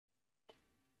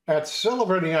At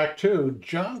Celebrating Act Two,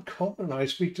 John Coleman and I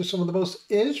speak to some of the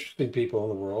most interesting people in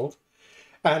the world.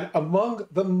 And among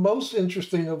the most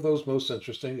interesting of those most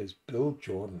interesting is Bill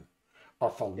Jordan, I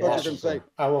was just going to say,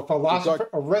 our we've talked philosopher,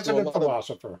 a to a resident lot of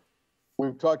philosopher.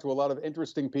 we've talked to a lot of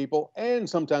interesting people, and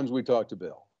sometimes we talk to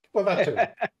Bill. Well, that too.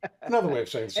 Another way of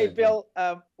saying the Hey, same thing. Bill,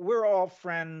 we're all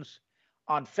friends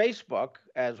on Facebook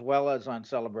as well as on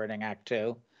Celebrating Act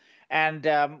Two, and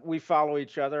we follow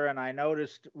each other. And I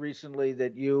noticed recently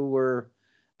that you were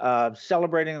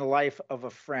celebrating the life of a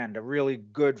friend, a really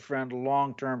good friend,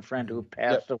 long-term friend who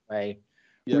passed away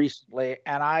recently.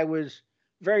 And I was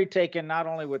very taken not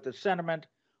only with the sentiment,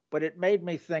 but it made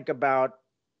me think about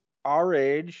our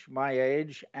age, my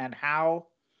age, and how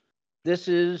this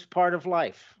is part of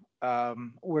life.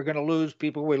 We're going to lose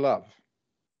people we love.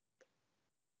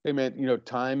 Hey, man,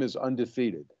 time is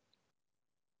undefeated.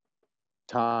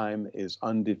 Time is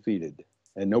undefeated,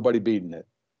 and nobody beating it.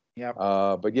 Yep.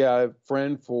 But yeah, a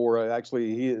friend for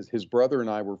actually, his brother and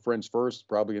I were friends first,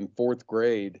 probably in fourth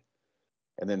grade,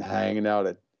 and then hanging out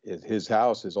at his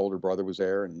house. His older brother was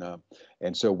there,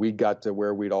 and so we got to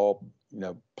where we'd all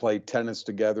play tennis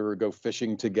together or go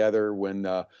fishing together when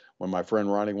my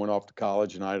friend Ronnie went off to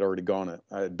college, and I had already gone.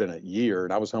 I had been a year,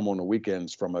 and I was home on the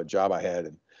weekends from a job I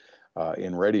had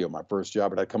in radio, my first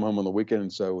job. But I'd come home on the weekend,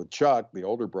 and so with Chuck, the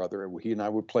older brother, he and I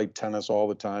would play tennis all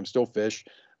the time, still fish.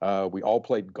 We all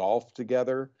played golf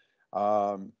together.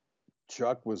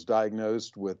 Chuck was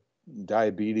diagnosed with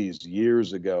diabetes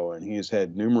years ago, and he has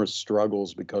had numerous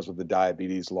struggles because of the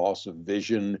diabetes, loss of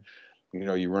vision.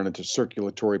 You run into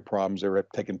circulatory problems. They were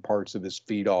taking parts of his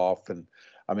feet off, and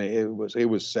I mean, it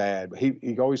was sad.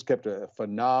 He always kept a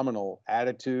phenomenal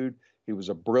attitude. He was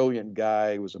a brilliant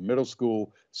guy. He was a middle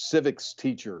school civics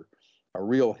teacher, a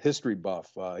real history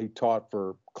buff. He taught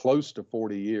for close to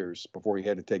 40 years before he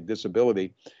had to take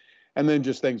disability. And then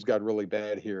just things got really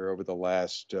bad here over the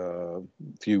last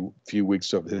few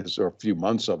weeks of his, or few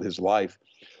months of his life.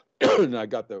 And I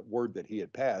got the word that he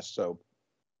had passed. So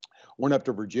went up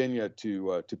to Virginia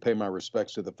to pay my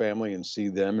respects to the family and see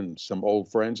them and some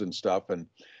old friends and stuff. And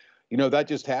that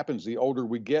just happens. The older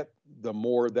we get, the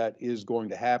more that is going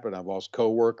to happen. I've lost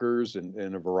coworkers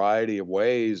in a variety of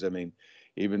ways. I mean,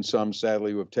 even some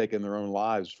sadly who have taken their own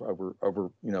lives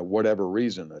over whatever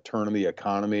reason, a turn in the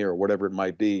economy or whatever it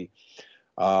might be.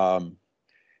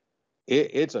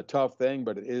 It's a tough thing,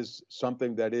 but it is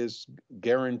something that is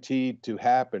guaranteed to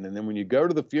happen. And then when you go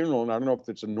to the funeral, and I don't know if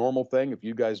it's a normal thing, if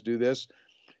you guys do this,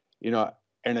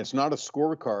 and it's not a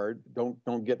scorecard,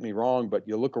 don't get me wrong, but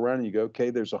you look around and you go, okay,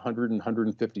 there's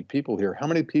 150 people here. How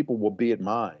many people will be at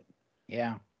mine?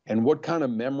 Yeah. And what kind of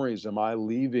memories am I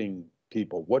leaving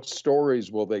people? What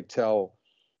stories will they tell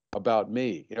about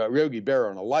me? Yogi Berra,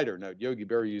 on a lighter note, Yogi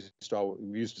Berra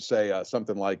used to say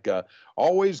something like,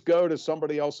 always go to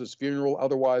somebody else's funeral,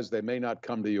 otherwise they may not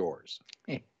come to yours.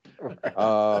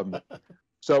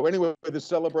 So anyway, the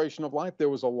celebration of life, there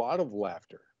was a lot of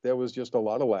laughter. There was just a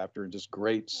lot of laughter and just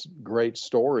great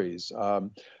stories.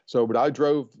 But I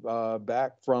drove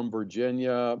back from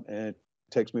Virginia, and it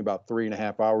takes me about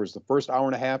 3.5 hours. The first hour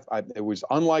and a half, it was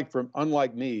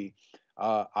unlike me.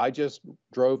 I just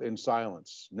drove in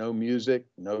silence, no music,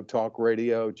 no talk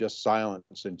radio, just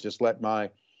silence, and just let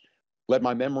my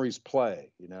memories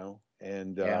play,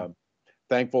 and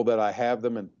thankful that I have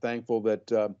them, and thankful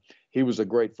that he was a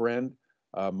great friend.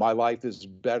 My life is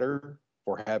better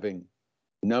for having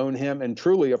known him, and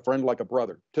truly a friend like a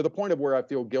brother, to the point of where I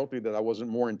feel guilty that I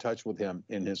wasn't more in touch with him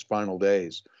in his final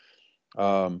days.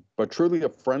 But truly a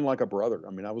friend like a brother. I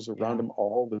mean, I was around him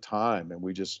all the time, and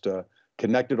we just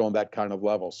connected on that kind of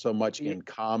level, so much in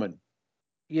common.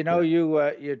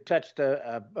 You touched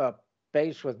a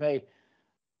base with me.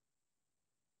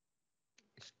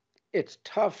 It's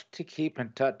tough to keep in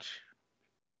touch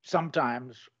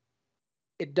sometimes.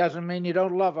 It doesn't mean you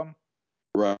don't love them.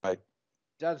 Right.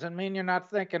 Doesn't mean you're not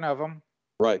thinking of them.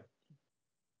 Right.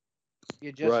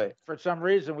 You just, for some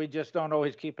reason, we just don't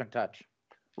always keep in touch.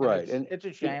 Right. And it's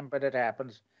a shame, but it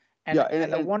happens. And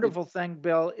the wonderful thing,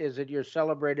 Bill, is that you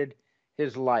celebrated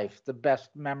his life, the best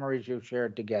memories you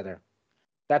shared together.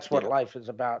 That's what life is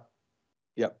about.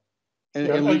 Yep.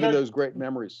 And leaving those great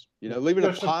memories, leaving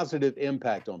a positive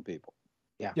impact on people.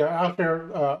 Yeah. Yeah.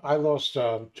 After I lost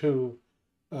two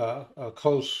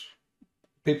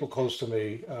people close to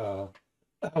me,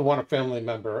 one a family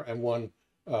member and one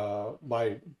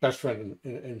my best friend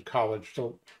in college.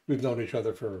 So we've known each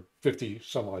other for 50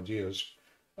 some odd years.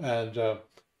 And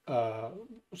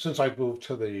since I moved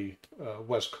to the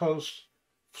West Coast,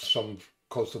 some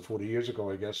close to 40 years ago,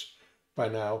 I guess, by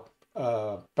now,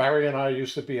 Barry and I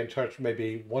used to be in touch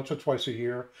maybe once or twice a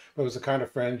year. It was the kind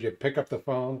of friend you pick up the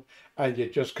phone and you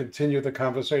just continue the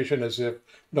conversation as if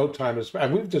no time is.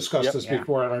 And we've discussed Yep. this Yeah.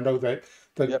 before, and I know that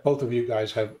Yep. both of you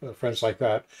guys have friends like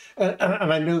that. And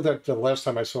I knew that the last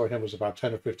time I saw him was about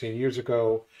 10 or 15 years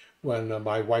ago when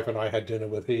my wife and I had dinner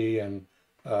with he and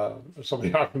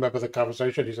somebody. I remember the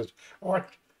conversation. He says, "Oh,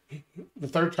 the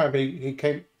third time he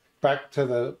came back to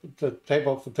the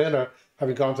table for dinner,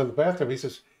 having gone to the bathroom, he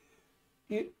says."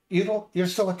 You don't, you're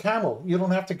still a camel. You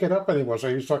don't have to get up anymore. So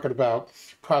he was talking about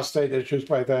prostate issues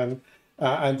by then.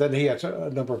 And then he had a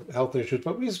number of health issues,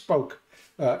 but we spoke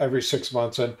every 6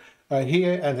 months. And he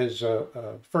and his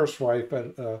first wife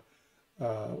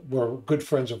were good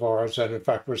friends of ours. And in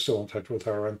fact, we're still in touch with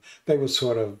her. And they were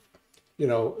sort of, you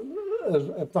know,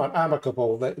 if not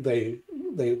amicable, they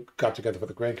got together for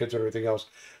the grandkids and everything else.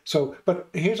 So, but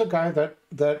here's a guy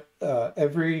that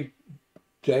every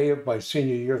day of my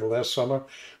senior year, the last summer,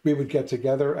 we would get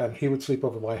together and he would sleep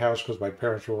over my house because my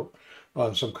parents were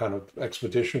on some kind of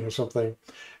expedition or something.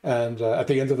 And at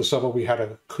the end of the summer, we had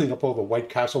to clean up all the White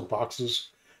Castle boxes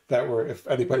that were, if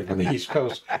anybody from the East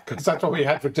Coast, because that's what we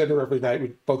had for dinner every night.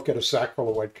 We'd both get a sack full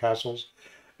of White Castles.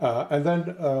 And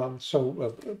then,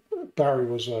 Barry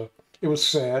was, it was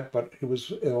sad, but he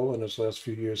was ill in his last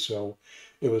few years. So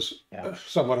it was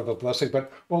somewhat of a blessing.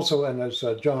 But also, and as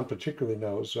John particularly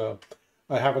knows,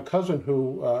 I have a cousin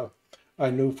who I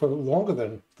knew for longer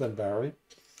than Barry,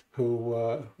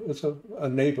 who is a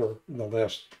neighbor in the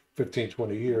last 15,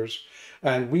 20 years.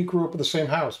 And we grew up in the same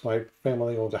house. My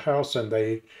family owned a house and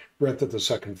they rented the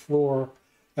second floor.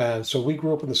 And so we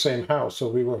grew up in the same house. So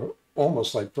we were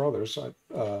almost like brothers.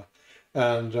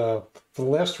 And for the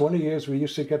last 20 years, we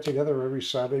used to get together every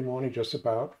Saturday morning, just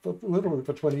about, literally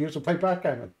for 20 years, to play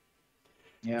backgammon.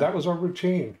 Yeah. That was our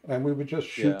routine. And we would just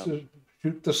shoot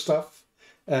the stuff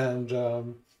and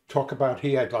talk about,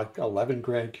 he had like 11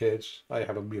 grandkids. I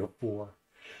have a mere 4.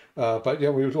 But yeah,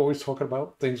 we was always talking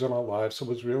about things in our lives. So it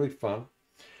was really fun.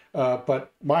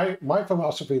 But my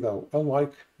philosophy, though,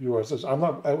 unlike yours, is I'm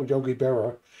not Yogi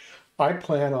Berra. I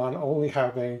plan on only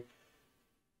having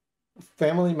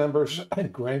family members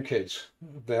and grandkids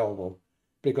available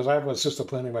because I have a sister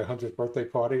planning my 100th birthday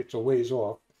party. It's a ways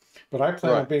off. But I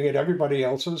plan on being at everybody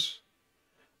else's.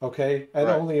 Okay, and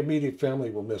only immediate family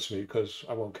will miss me because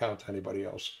I won't count anybody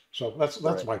else. So that's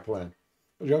my plan.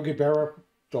 Yogi Berra,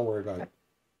 don't worry about it.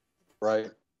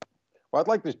 Right. Well, I'd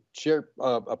like to share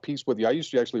a piece with you. I used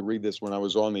to actually read this when I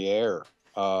was on the air.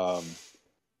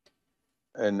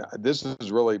 And this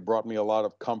has really brought me a lot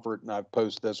of comfort. And I've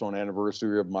posted this on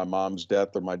anniversary of my mom's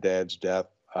death or my dad's death.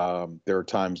 There are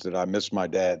times that I miss my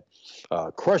dad,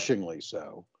 crushingly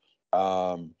so.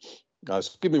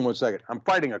 Give me 1 second. I'm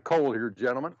fighting a cold here,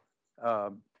 gentlemen.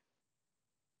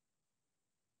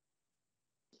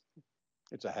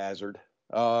 It's a hazard.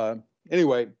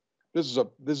 Anyway, this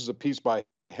is a piece by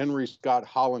Henry Scott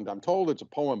Holland. I'm told it's a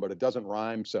poem, but it doesn't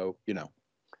rhyme. So,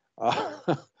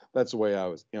 that's the way I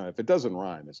was, if it doesn't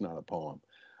rhyme, it's not a poem,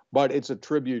 but it's a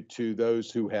tribute to those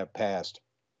who have passed.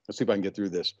 Let's see if I can get through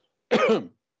this.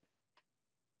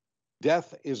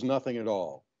 Death is nothing at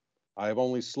all. I have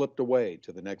only slipped away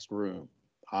to the next room.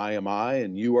 I am I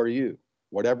and you are you.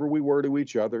 Whatever we were to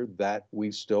each other, that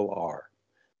we still are.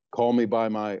 Call me by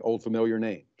my old familiar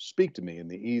name. Speak to me in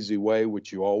the easy way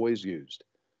which you always used.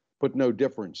 Put no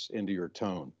difference into your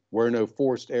tone. Wear no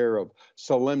forced air of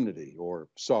solemnity or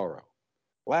sorrow.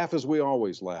 Laugh as we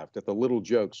always laughed at the little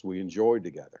jokes we enjoyed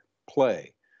together.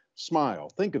 Play, smile,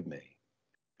 think of me.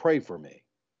 Pray for me.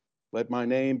 Let my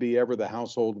name be ever the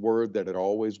household word that it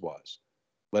always was.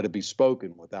 Let it be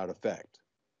spoken without effect,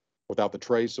 without the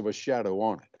trace of a shadow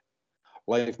on it.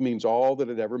 Life means all that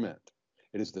it ever meant.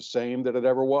 It is the same that it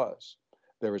ever was.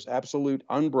 There is absolute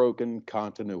unbroken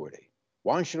continuity.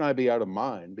 Why should I be out of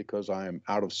mind because I am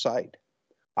out of sight?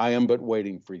 I am but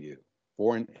waiting for you,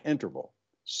 for an interval,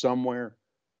 somewhere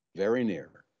very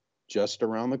near, just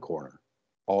around the corner.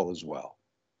 All is well.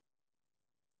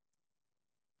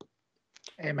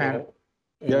 Amen. Well,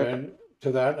 amen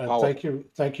to that, and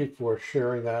thank you for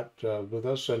sharing that with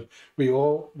us. And we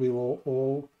will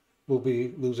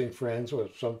be losing friends, or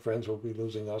some friends will be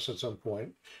losing us at some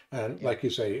point. And like you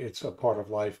say, it's a part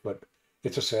of life, but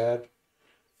it's a sad,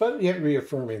 but yet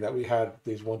reaffirming that we had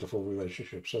these wonderful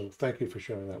relationships. So thank you for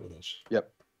sharing that with us.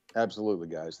 Yep, absolutely,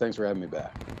 guys. Thanks for having me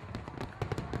back.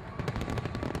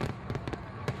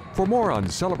 For more on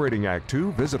Celebrating Act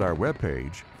Two, visit our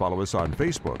webpage, follow us on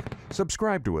Facebook,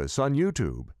 subscribe to us on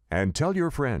YouTube, and tell your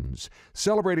friends.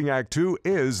 Celebrating Act Two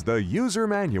is the user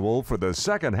manual for the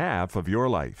second half of your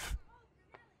life.